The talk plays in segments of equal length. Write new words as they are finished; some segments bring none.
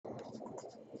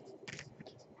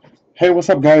Hey,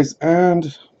 what's up, guys?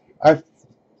 And I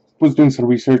was doing some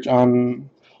research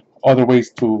on other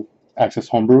ways to access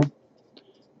Homebrew,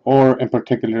 or in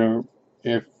particular,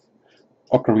 if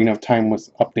Ocarina of Time was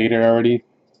updated already,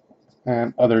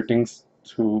 and other things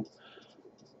to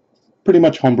pretty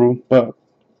much Homebrew. But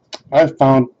I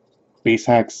found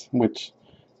BaseHaxx, which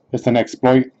is an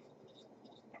exploit,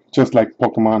 just like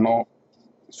Pokemon or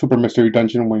Super Mystery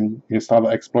Dungeon. When you install the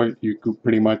exploit, you could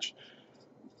pretty much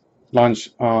launch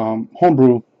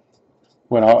Homebrew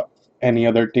without any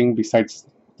other thing besides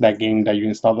that game that you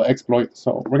install the exploit.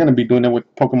 So we're gonna be doing it with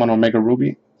Pokemon Omega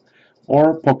Ruby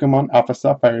or Pokemon Alpha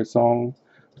Sapphire. So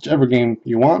whichever game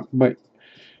you want. But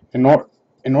in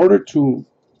order to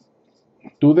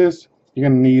do this, you're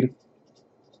gonna need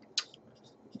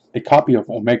a copy of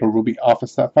Omega Ruby Alpha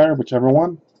Sapphire, whichever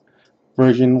one,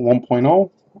 version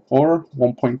 1.0 or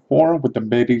 1.4, with the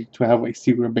ability to have a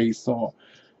secret base. So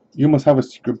you must have a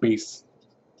secret base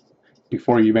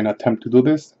before you even attempt to do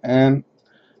this, and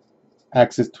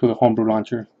access to the Homebrew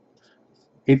launcher.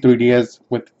 A 3DS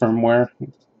with firmware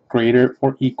greater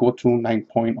or equal to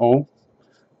 9.0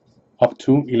 up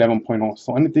to 11.0.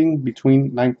 So anything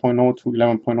between 9.0 to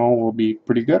 11.0 will be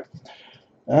pretty good.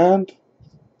 And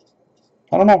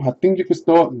I don't know, I think you could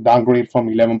still downgrade from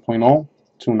 11.0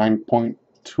 to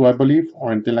 9.2, I believe,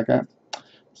 or anything like that.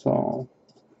 So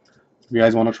if you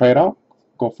guys want to try it out,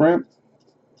 go for it.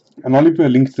 And I'll leave you a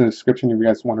link to the description if you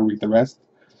guys want to read the rest.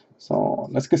 So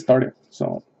let's get started.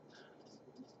 So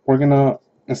we're gonna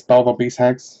install the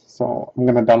BaseHaxx. So I'm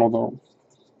gonna download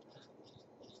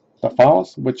the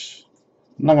files, which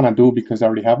I'm not gonna do because I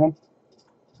already have them.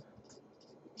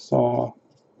 So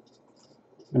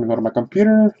let me go to my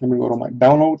computer, let me go to my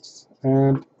downloads,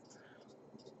 and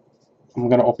I'm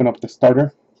gonna open up the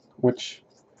starter, which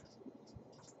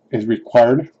is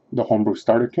required, the Homebrew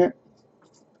starter kit.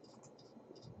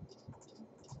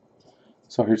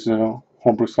 So here's the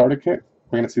Homebrew starter kit.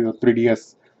 We're gonna see the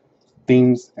 3DS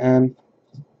themes and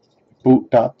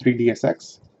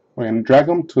boot.3dsx. We're gonna drag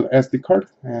them to the SD card,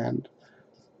 and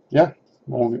yeah,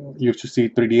 well, you should see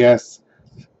 3DS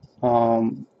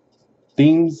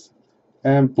themes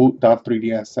and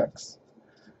boot.3dsx.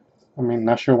 I mean,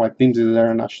 not sure why themes is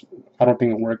there. I don't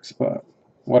think it works, but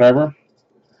whatever.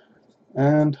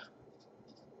 And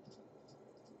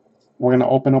we're gonna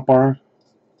open up our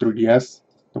 3DS,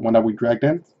 the one that we dragged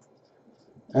in,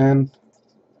 and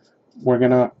we're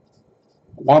gonna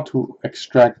want to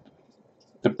extract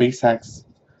the BaseHaxx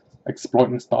Exploit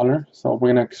installer. So we're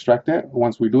gonna extract it.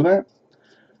 Once we do that,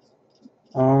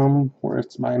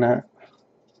 where's mine at?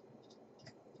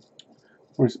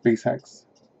 Where's BaseHaxx?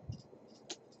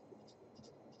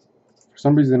 For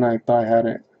some reason I thought I had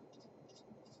it.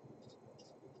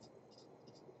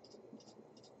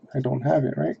 I don't have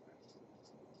it, right?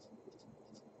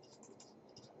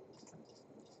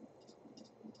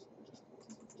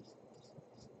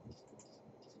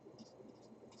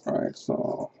 Alright,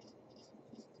 so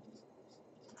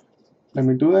let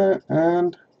me do that,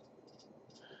 and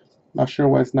not sure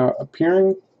why it's not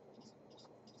appearing.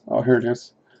 Oh, here it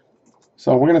is.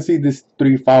 So we're gonna see these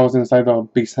 3 files inside the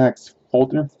BaseHaxx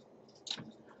folder,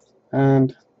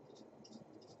 and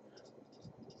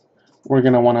we're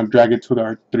gonna want to drag it to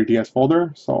our 3DS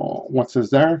folder. So once it's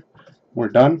there, we're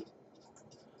done.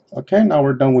 Okay, now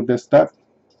we're done with this step.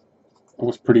 It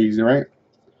was pretty easy, right?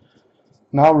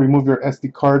 Now remove your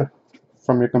SD card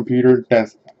from your computer,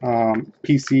 desk,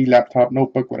 PC, laptop,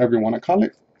 notebook, whatever you want to call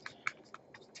it.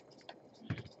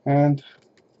 And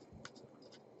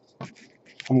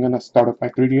I'm gonna start up my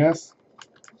 3DS.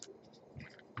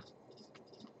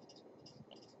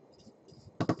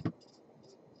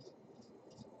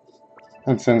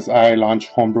 And since I launched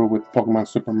Homebrew with Pokemon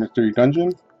Super Mystery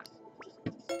Dungeon,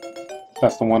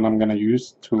 that's the one I'm gonna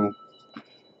use to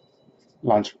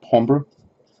launch Homebrew.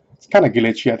 It's kind of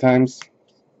glitchy at times,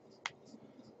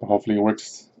 but hopefully it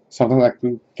works. Sometimes I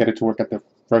can get it to work at the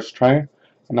first try, and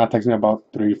now it takes me about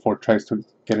 3 or 4 tries to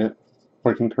get it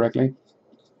working correctly.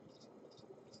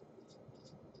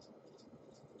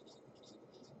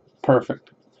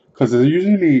 Perfect, because it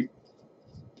usually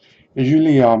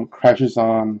crashes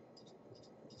on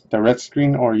the red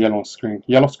screen or yellow screen.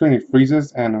 Yellow screen it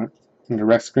freezes, and in the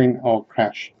red screen it'll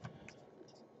crash.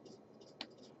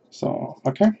 So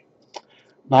okay,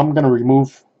 now I'm gonna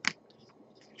remove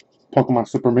Pokemon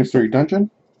Super Mystery Dungeon,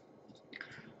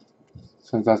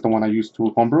 since that's the one I used to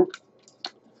homebrew,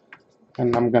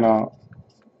 and I'm gonna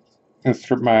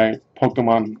insert my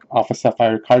Pokemon Alpha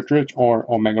Sapphire cartridge or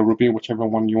Omega Ruby, whichever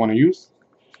one you want to use,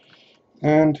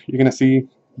 and you're gonna see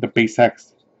the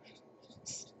BaseHaxx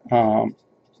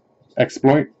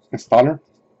Exploit installer.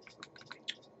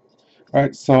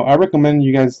 Alright, so I recommend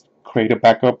you guys create a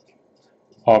backup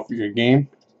of your game,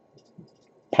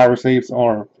 power saves,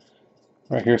 or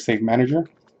right here, save manager.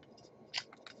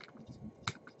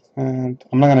 And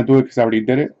I'm not gonna do it because I already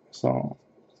did it. So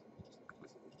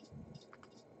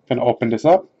I'm gonna open this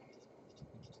up,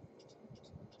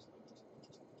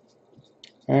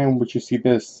 and we should see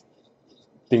this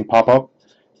thing pop up,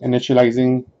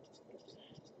 initializing.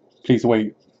 Please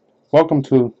wait. Welcome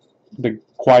to the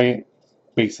quiet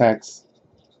BaseHaxx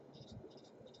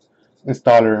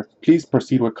installer. Please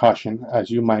proceed with caution,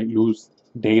 as you might lose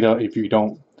data if you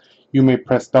don't. You may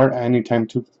press start at any time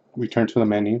to return to the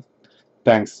menu.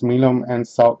 Thanks, Milam and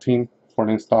Salt Team, for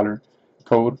the installer.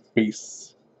 Code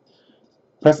base.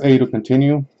 Press A to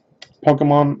continue.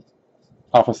 Pokemon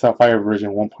Alpha Sapphire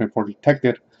version 1.4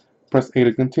 detected. Press A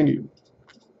to continue.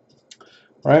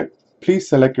 Alright, please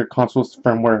select your console's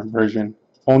firmware version.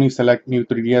 Only select new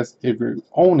 3DS if you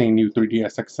own a new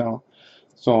 3DS XL.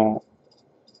 So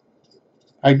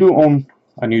I do own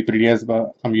a new 3DS,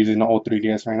 but I'm using the old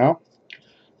 3DS right now.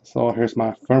 So here's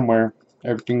my firmware.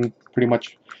 Everything pretty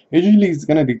much, it usually is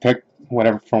gonna detect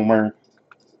whatever firmware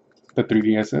the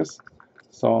 3DS is.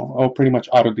 So I'll pretty much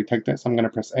auto detect it. So I'm gonna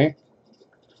press A.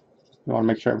 You wanna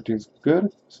make sure everything's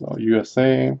good. So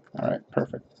USA, alright,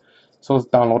 perfect. So it's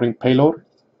downloading payload,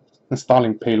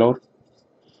 installing payload.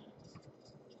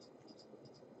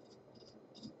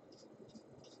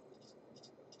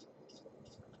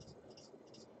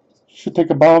 Should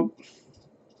take about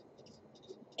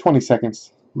 20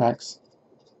 seconds max.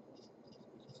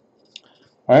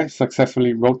 Alright,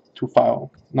 successfully wrote to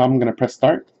file. Now I'm gonna press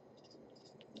start.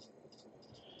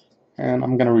 And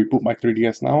I'm gonna reboot my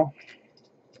 3DS now.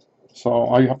 So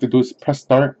all you have to do is press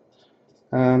start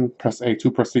and press A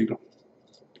to proceed.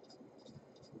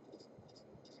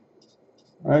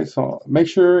 Alright, so make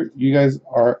sure you guys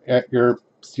are at your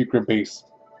secret base.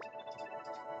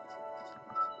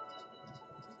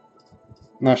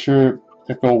 Not sure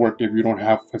if it'll work if you don't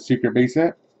have a secret base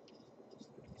yet.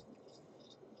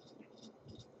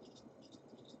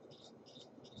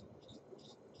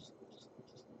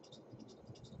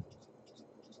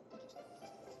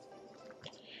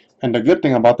 And the good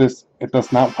thing about this, it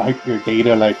does not wipe your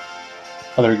data like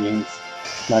other games.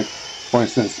 Like, for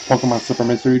instance, Pokemon Super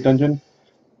Mystery Dungeon.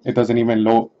 It doesn't even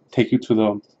take you to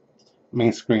the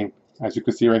main screen. As you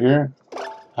can see right here,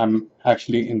 I'm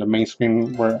actually in the main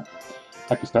screen where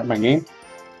I can start my game.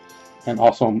 And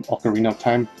also Ocarina of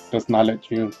Time does not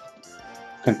let you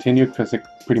continue because it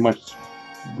pretty much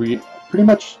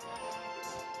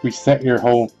reset your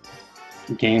whole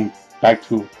game back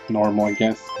to normal, I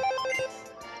guess.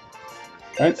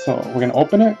 Alright, so we're gonna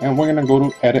open it and we're gonna go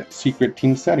to edit secret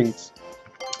team settings.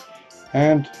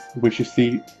 And we should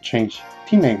see change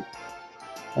team name.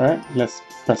 Alright, let's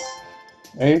press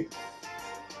A.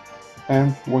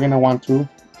 And we're gonna want to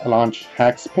launch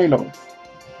HaxX payload.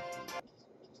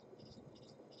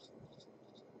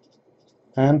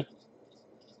 And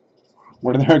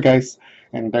we're there, guys.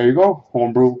 And there you go,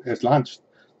 Homebrew is launched.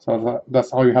 So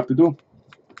that's all you have to do.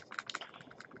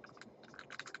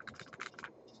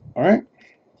 Alright,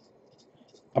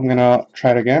 I'm gonna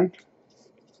try it again,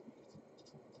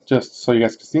 just so you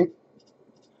guys can see.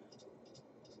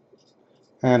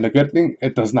 And the good thing,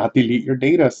 it does not delete your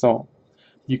data, so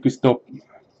you can still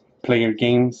play your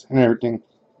games and everything.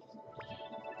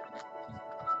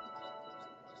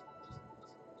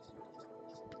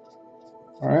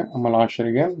 Alright, I'm gonna launch it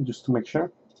again just to make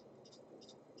sure.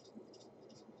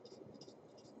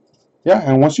 Yeah,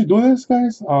 and once you do this,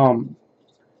 guys,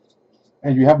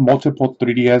 and you have multiple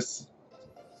 3DS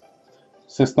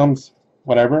systems,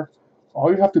 whatever,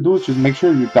 all you have to do is just make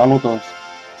sure you download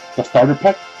the starter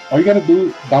pack. All you gotta do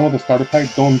is download the starter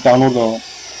pack. Don't download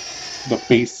the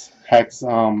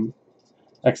BaseHaxx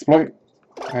exploit,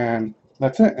 and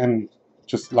that's it. And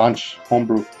just launch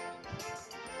Homebrew.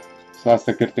 So that's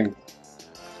the good thing.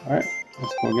 All right,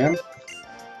 let's go again.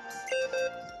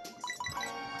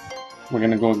 We're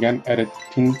gonna go again, edit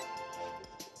team,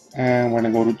 and we're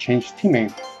gonna go to change team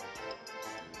name.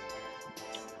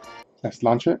 Let's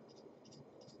launch it.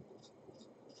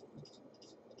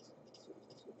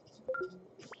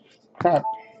 Crap.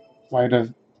 Why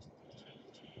does...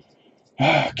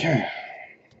 Okay.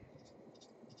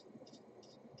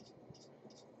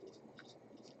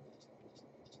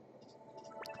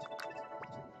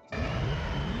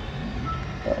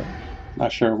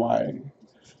 Not sure why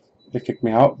they kicked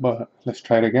me out, but let's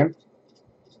try it again.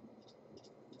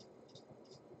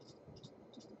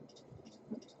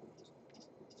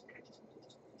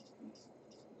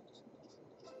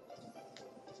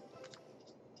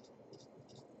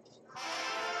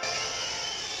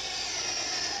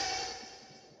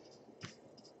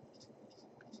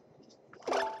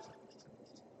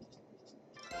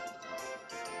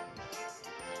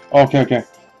 Okay, okay.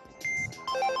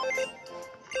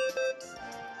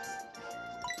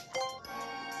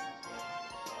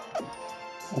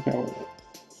 Okay, wait, wait.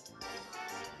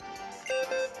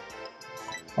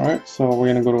 Alright, so we're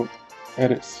gonna go to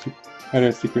edit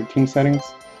secret team settings.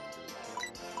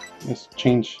 Let's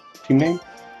change team name.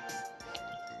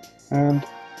 And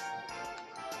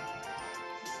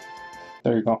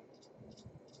there you go.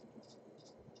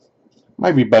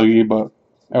 Might be buggy, but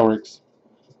it works.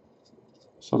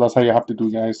 So that's how you have to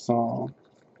do, guys. So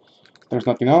there's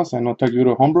nothing else, and I'll take you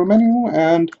to Homebrew menu,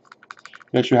 and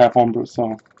yes, you have Homebrew.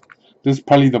 So this is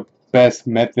probably the best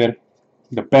method,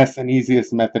 the best and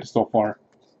easiest method so far,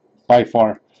 by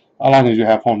far, as long as you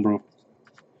have Homebrew.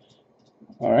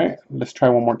 Alright, let's try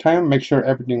one more time. Make sure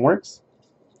everything works.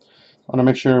 I want to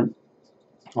make sure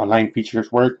online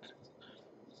features work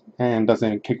and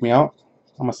doesn't kick me out.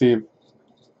 I'm gonna see if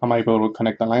I might be able to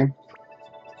connect the line.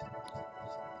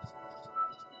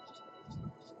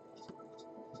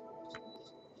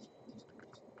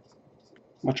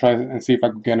 I'm gonna try and see if I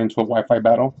can get into a Wi-Fi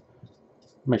battle.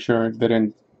 Make sure it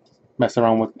didn't mess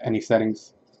around with any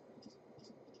settings.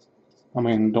 I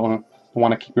mean, don't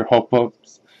want to keep your hope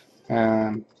ups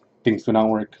and things do not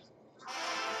work.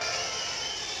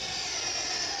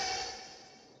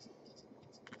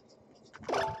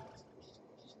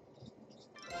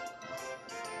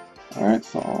 Alright,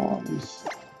 so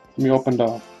let me open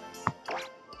the.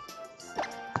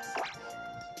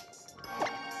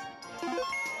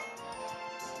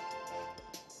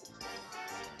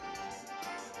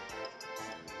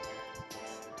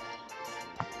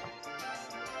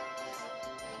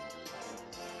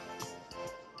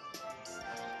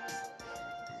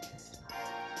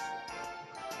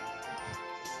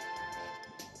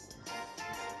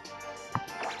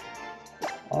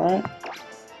 Alright,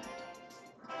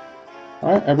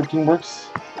 alright, everything works.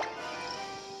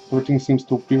 Everything seems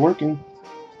to be working.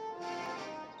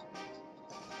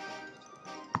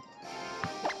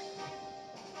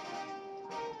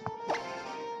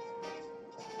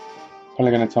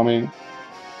 Probably gonna tell me.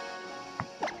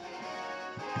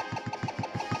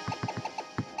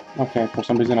 Okay, for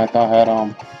some reason I thought I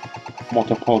had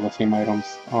multiple of the same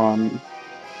items on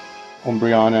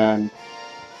Umbreon and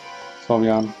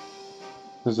Sylveon.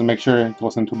 Just to make sure it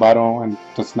goes into battle and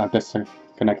does not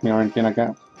disconnect me or anything like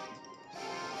that.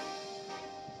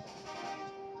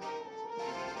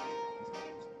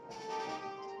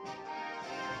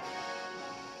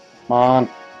 Come on.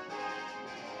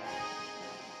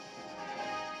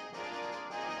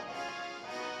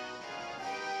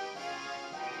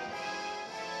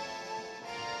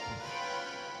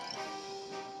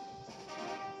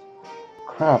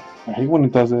 Crap, I hate when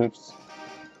it does it.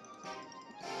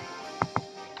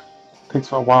 It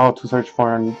takes a while to search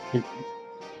for a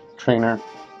trainer.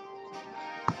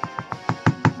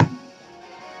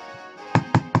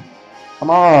 Come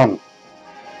on!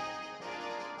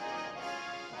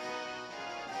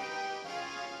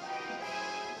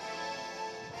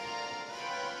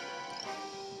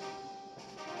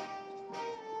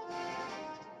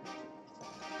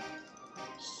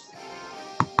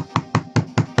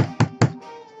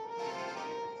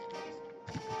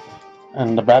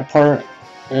 And the bad part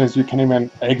is you can't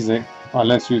even exit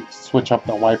unless you switch up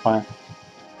the Wi-Fi.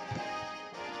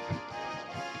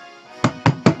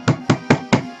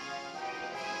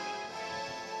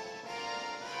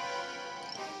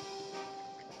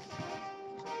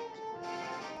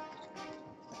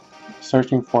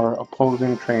 Searching for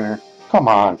opposing trainer. Come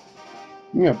on,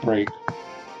 give me a break.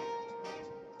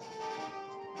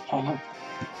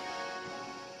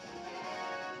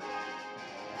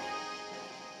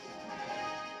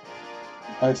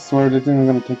 I swear this thing is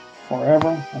gonna take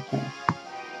forever. Okay.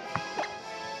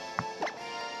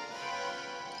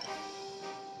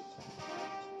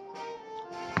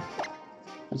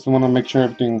 I just want to make sure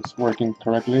everything's working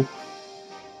correctly.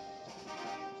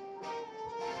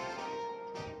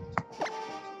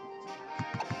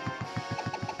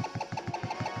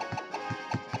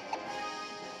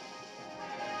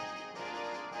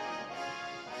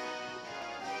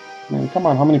 Man, come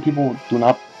on, how many people do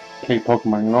not play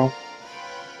Pokemon, you know?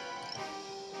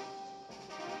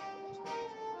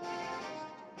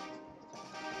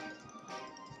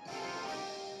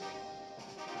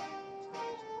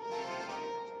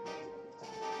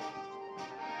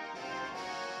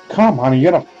 Come on, you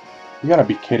gotta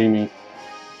be kidding me.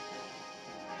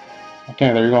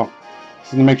 Okay, there you go.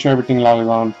 Just to make sure everything logs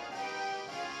on.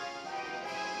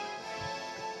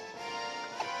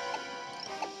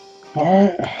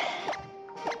 Alright.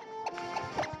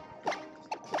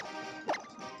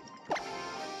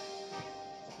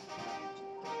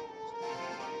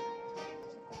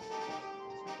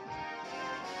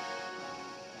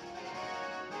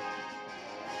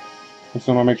 Just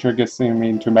want to make sure it gets me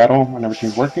into battle and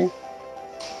everything's working.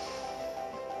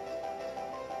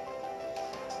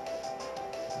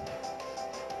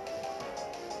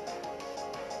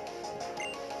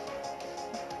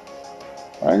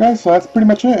 Alright guys, so that's pretty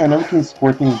much it, and everything's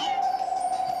working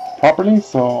properly,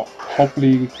 so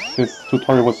hopefully this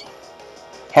tutorial was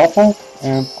helpful,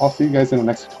 and I'll see you guys in the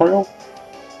next tutorial.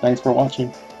 Thanks for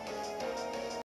watching.